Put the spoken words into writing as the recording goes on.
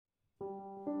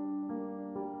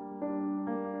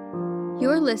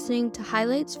You're listening to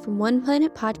highlights from One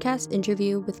Planet podcast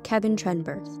interview with Kevin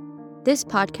Trenberth. This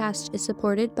podcast is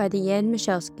supported by the Jan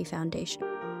Michalski Foundation.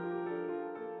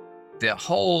 The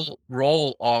whole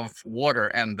role of water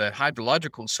and the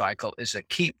hydrological cycle is a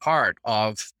key part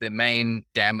of the main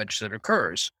damage that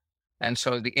occurs. And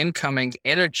so the incoming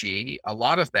energy, a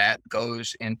lot of that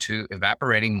goes into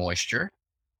evaporating moisture.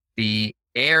 The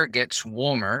air gets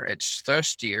warmer, it's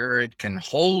thirstier, it can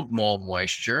hold more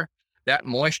moisture. That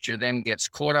moisture then gets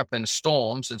caught up in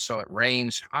storms, and so it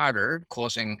rains harder,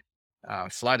 causing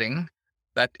flooding.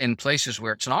 But in places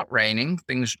where it's not raining,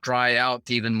 things dry out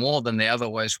even more than they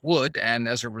otherwise would. And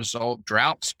as a result,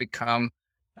 droughts become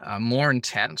more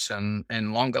intense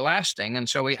and longer lasting. And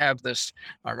so we have this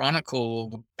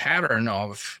ironical pattern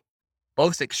of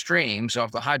both extremes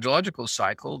of the hydrological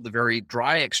cycle, the very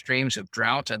dry extremes of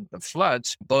drought and the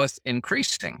floods, both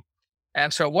increasing.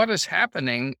 And so what is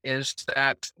happening is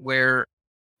that we're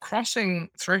crossing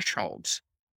thresholds,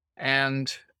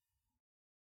 and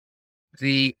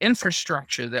the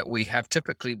infrastructure that we have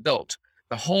typically built,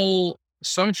 the whole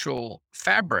social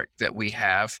fabric that we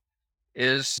have,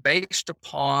 is based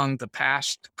upon the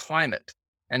past climate.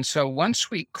 And so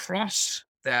once we cross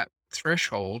that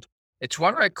threshold, it's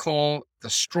what I call the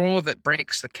straw that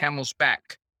breaks the camel's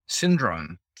back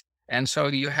syndrome. And so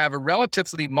you have a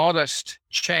relatively modest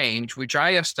change, which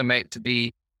I estimate to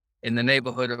be in the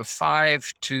neighborhood of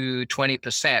 5 to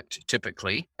 20%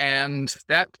 typically. And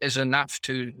that is enough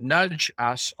to nudge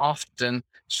us often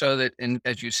so that,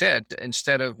 as you said,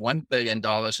 instead of $1 billion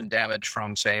in damage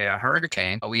from, say, a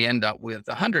hurricane, we end up with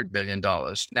 $100 billion.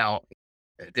 Now,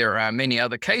 there are many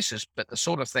other cases, but the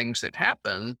sort of things that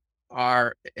happen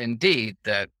are indeed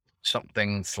that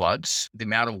something floods, the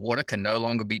amount of water can no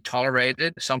longer be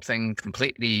tolerated, something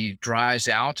completely dries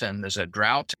out and there's a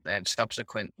drought and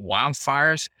subsequent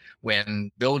wildfires.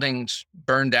 When buildings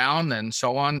burn down and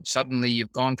so on, suddenly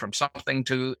you've gone from something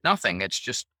to nothing. It's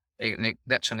just,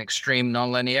 that's an extreme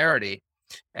nonlinearity.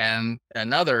 And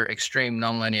another extreme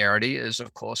nonlinearity is,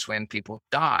 of course, when people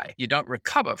die. You don't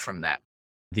recover from that.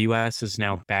 The U.S. is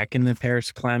now back in the Paris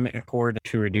Climate Accord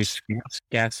to reduce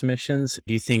gas emissions.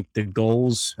 Do you think the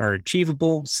goals are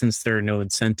achievable since there are no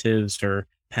incentives or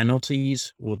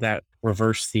penalties? Will that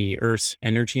reverse the Earth's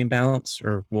energy imbalance,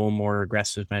 or will more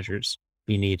aggressive measures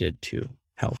be needed to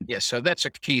help? Yes, so that's a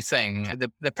key thing.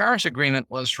 The Paris Agreement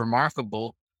was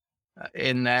remarkable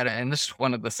in that, and this is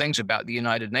one of the things about the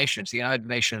United Nations. The United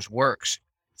Nations works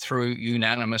through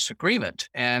unanimous agreement.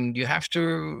 And you have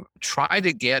to try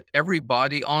to get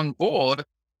everybody on board.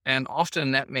 And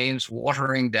often that means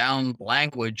watering down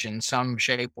language in some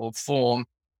shape or form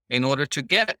in order to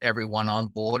get everyone on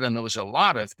board. And there was a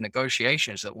lot of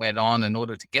negotiations that went on in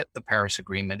order to get the Paris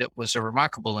Agreement. It was a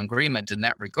remarkable agreement in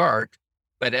that regard.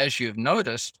 But as you've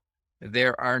noticed,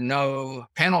 there are no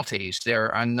penalties.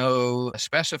 There are no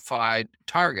specified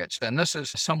targets. And this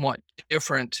is somewhat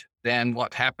different than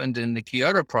what happened in the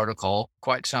Kyoto Protocol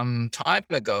quite some time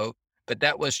ago, but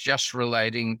that was just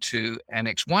relating to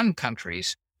Annex 1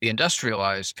 countries, the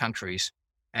industrialized countries.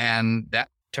 And that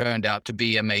turned out to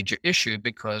be a major issue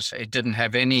because it didn't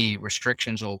have any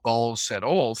restrictions or goals at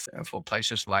all for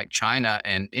places like China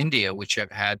and India, which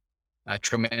have had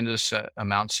tremendous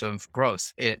amounts of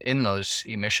growth in those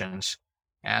emissions.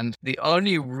 And the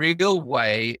only real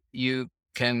way you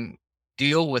can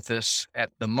deal with this at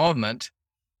the moment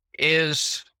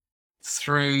is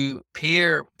through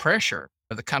peer pressure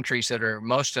of the countries that are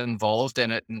most involved,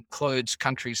 and it includes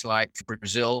countries like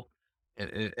Brazil,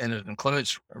 and it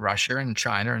includes Russia and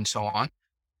China and so on.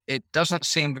 It doesn't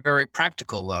seem very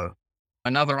practical, though.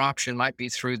 Another option might be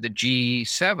through the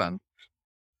G7,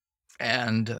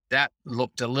 and that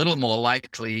looked a little more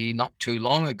likely not too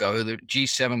long ago. The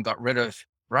G7 got rid of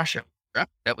Russia.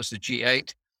 That was the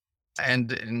G8.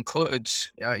 And it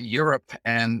includes Europe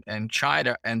and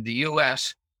China and the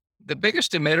U.S. The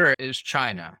biggest emitter is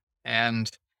China, and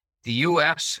the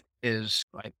U.S. is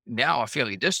right now a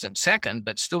fairly distant second,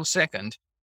 but still second.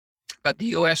 But the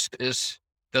U.S. is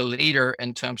the leader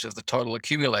in terms of the total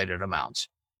accumulated amounts.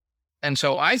 And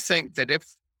so I think that if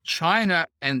China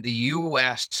and the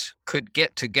U.S. could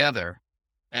get together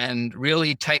and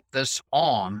really take this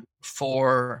on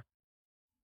for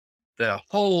the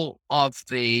whole of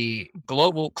the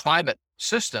global climate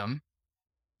system,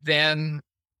 then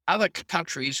other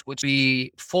countries would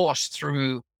be forced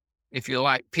through, if you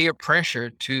like, peer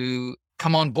pressure to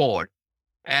come on board.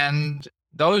 And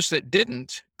those that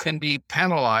didn't can be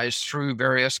penalized through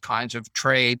various kinds of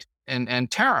trade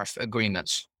and tariff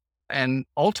agreements. And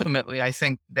ultimately, I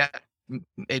think that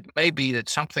it may be that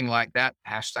something like that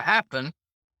has to happen.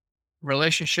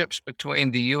 relationships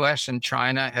between the US and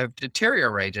China have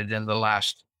deteriorated in the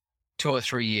last 2 or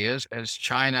 3 years as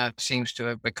China seems to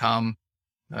have become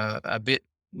a bit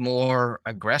more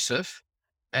aggressive.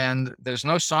 And there's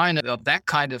no sign of that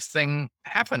kind of thing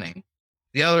happening.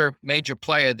 The other major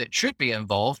player that should be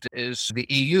involved is the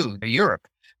EU, Europe.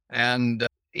 And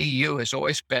EU has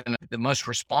always been the most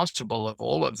responsible of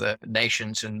all of the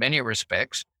nations in many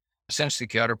respects since the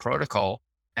Kyoto Protocol.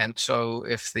 And so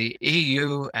if the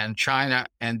EU and China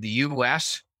and the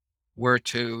US were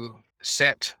to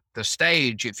set the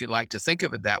stage, if you like to think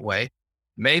of it that way,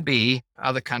 maybe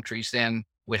other countries then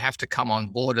would have to come on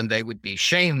board and they would be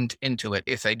shamed into it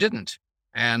if they didn't.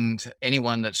 And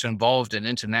anyone that's involved in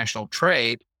international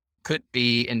trade could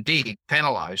be indeed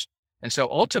penalized. And so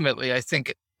ultimately, I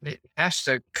think it has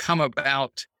to come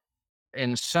about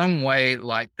in some way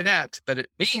like that, but it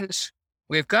means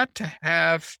we've got to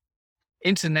have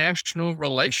international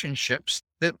relationships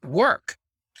that work.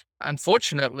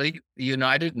 Unfortunately, the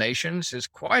United Nations is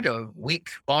quite a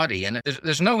weak body, and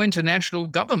there's no international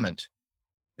government.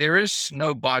 There is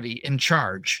no body in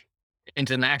charge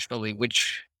internationally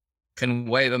which can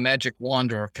wave a magic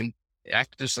wand or can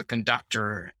act as the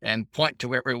conductor and point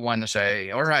to everyone and say,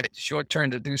 all right, it's your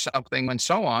turn to do something and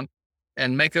so on,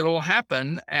 and make it all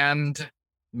happen. And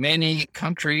many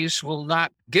countries will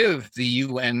not give the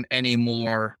UN any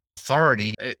more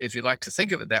authority, if you like to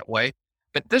think of it that way.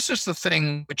 But this is the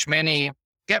thing which many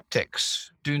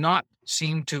skeptics do not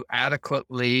seem to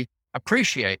adequately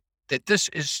appreciate, that this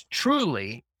is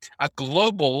truly a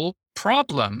global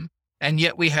problem, and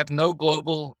yet we have no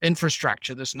global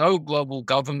infrastructure. There's no global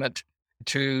government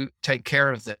to take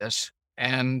care of this.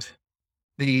 And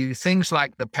the things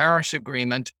like the Paris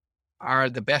Agreement are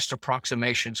the best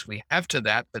approximations we have to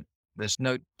that, but there's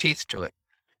no teeth to it.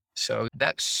 So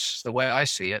that's the way I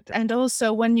see it. And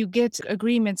also, when you get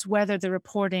agreements, whether the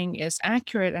reporting is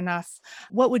accurate enough,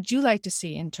 what would you like to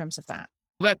see in terms of that?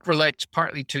 That relates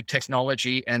partly to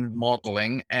technology and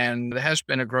modeling, and there has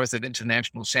been a growth of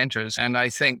international centers. And I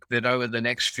think that over the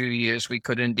next few years, we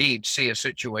could indeed see a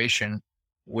situation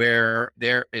where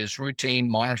there is routine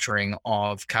monitoring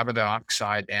of carbon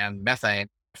dioxide and methane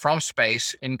from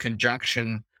space in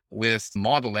conjunction with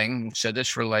modeling. So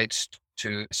this relates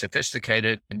to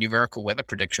sophisticated numerical weather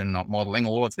prediction, not modeling,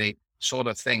 all of the sort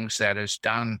of things that is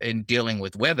done in dealing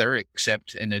with weather,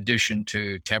 except in addition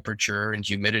to temperature and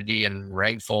humidity and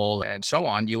rainfall and so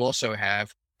on, you also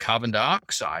have carbon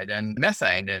dioxide and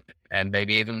methane and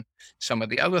maybe even some of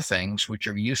the other things which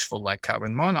are useful, like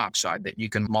carbon monoxide, that you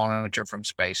can monitor from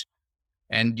space.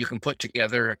 And you can put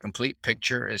together a complete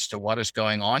picture as to what is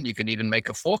going on. You can even make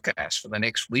a forecast for the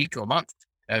next week or month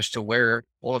as to where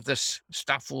all of this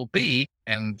stuff will be,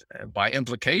 and by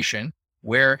implication,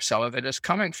 where some of it is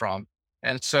coming from.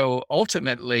 And so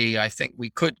ultimately, I think we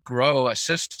could grow a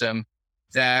system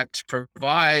that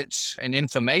provides an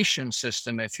information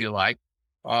system, if you like,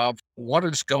 of what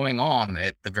is going on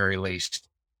at the very least.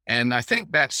 And I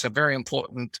think that's a very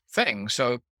important thing.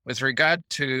 So with regard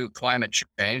to climate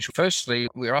change, firstly,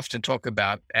 we often talk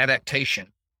about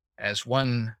adaptation as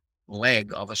one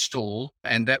leg of a stool,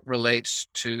 and that relates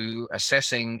to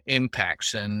assessing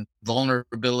impacts and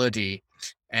vulnerability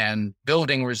and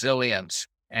building resilience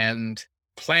and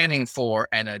planning for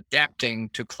and adapting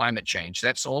to climate change.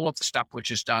 That's all of the stuff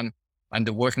which is done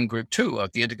under Working Group 2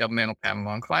 of the Intergovernmental Panel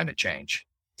on Climate Change.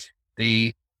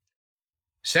 The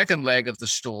second leg of the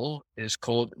stool is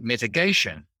called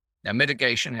mitigation. Now,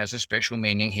 mitigation has a special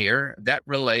meaning here that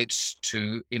relates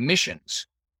to emissions,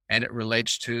 and it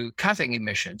relates to cutting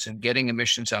emissions and getting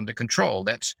emissions under control.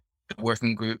 That's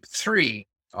Working Group 3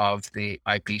 of the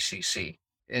IPCC.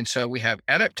 And so we have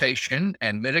adaptation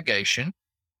and mitigation.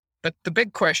 But the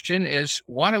big question is,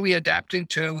 what are we adapting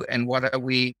to and what are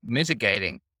we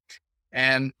mitigating?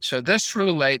 And so this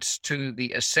relates to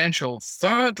the essential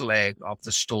third leg of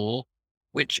the stool,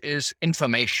 which is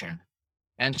information.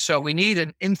 And so we need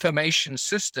an information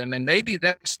system. And maybe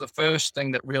that's the first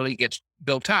thing that really gets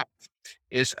built up,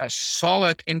 is a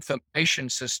solid information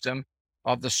system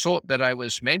of the sort that I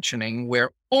was mentioning,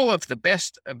 where all of the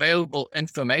best available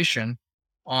information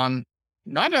on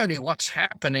not only what's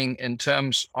happening in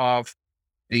terms of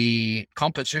the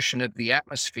composition of the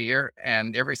atmosphere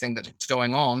and everything that's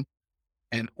going on,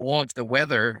 and all of the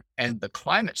weather and the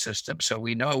climate system. So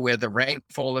we know where the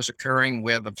rainfall is occurring,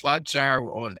 where the floods are,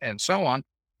 and so on,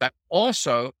 but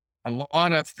also a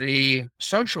lot of the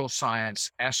social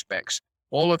science aspects,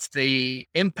 all of the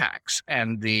impacts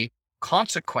and the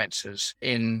consequences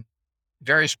in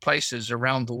various places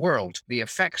around the world, the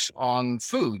effects on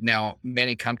food. Now,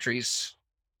 many countries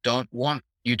don't want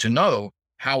you to know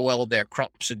how well their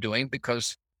crops are doing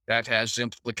because that has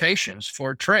implications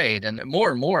for trade. And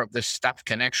more of this stuff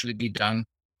can actually be done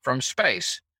from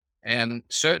space. And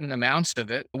certain amounts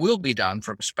of it will be done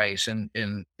from space, and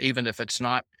even if it's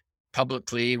not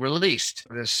publicly released.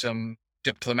 There's some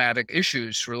diplomatic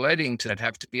issues relating to that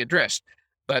have to be addressed.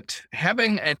 But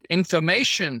having an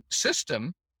information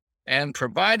system and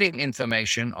providing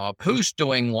information of who's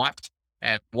doing what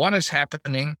and what is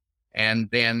happening, and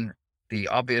then the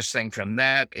obvious thing from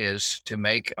that is to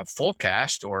make a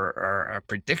forecast or a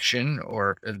prediction,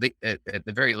 or at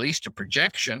the very least a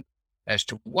projection as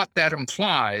to what that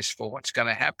implies for what's going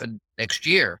to happen next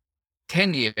year,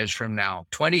 10 years from now,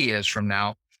 20 years from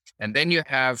now. And then you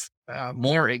have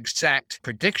more exact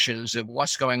predictions of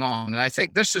what's going on. And I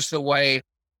think this is the way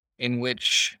in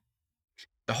which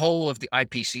the whole of the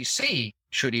IPCC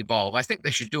should evolve. I think they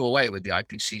should do away with the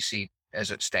IPCC as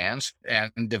it stands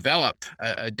and develop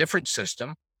a different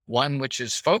system, one which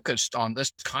is focused on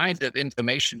this kind of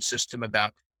information system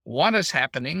about what is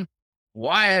happening,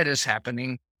 why it is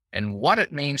happening, and what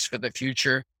it means for the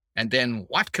future, and then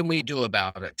what can we do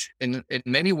about it. In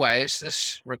many ways,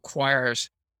 this requires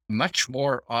much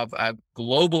more of a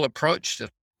global approach to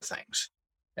things.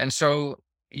 And so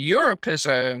Europe is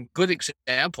a good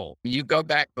example. You go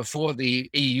back before the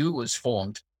EU was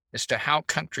formed as to how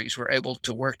countries were able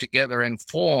to work together and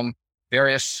form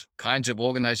various kinds of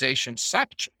organizations,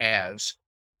 such as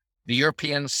the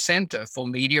European Center for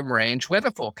Medium Range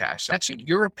Weather Forecasts. That's a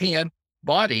European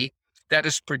body that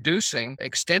is producing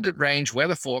extended range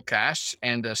weather forecasts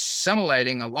and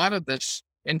assimilating a lot of this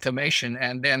information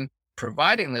and then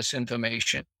providing this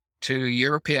information to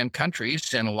European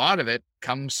countries. And a lot of it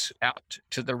comes out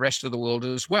to the rest of the world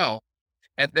as well.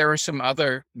 And there are some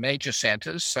other major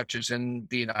centers, such as in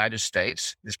the United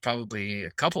States. There's probably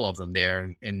a couple of them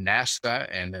there in NASA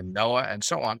and in NOAA and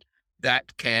so on, that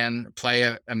can play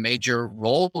a major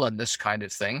role in this kind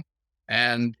of thing.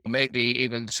 And maybe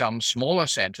even some smaller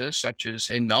centers, such as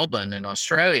in Melbourne in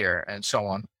Australia and so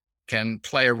on, can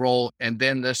play a role. And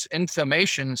then this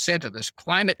information center, this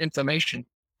climate information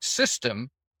system,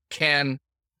 can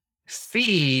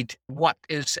feed what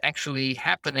is actually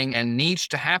happening and needs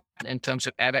to happen in terms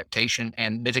of adaptation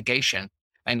and mitigation,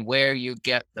 and where you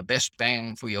get the best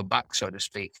bang for your buck, so to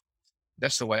speak.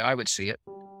 That's the way I would see it.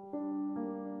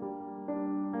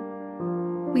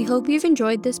 We hope you've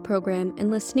enjoyed this program and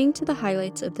listening to the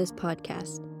highlights of this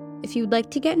podcast. If you'd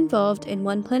like to get involved in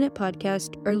One Planet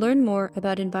Podcast or learn more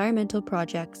about environmental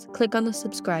projects, click on the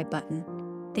subscribe button.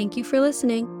 Thank you for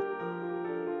listening.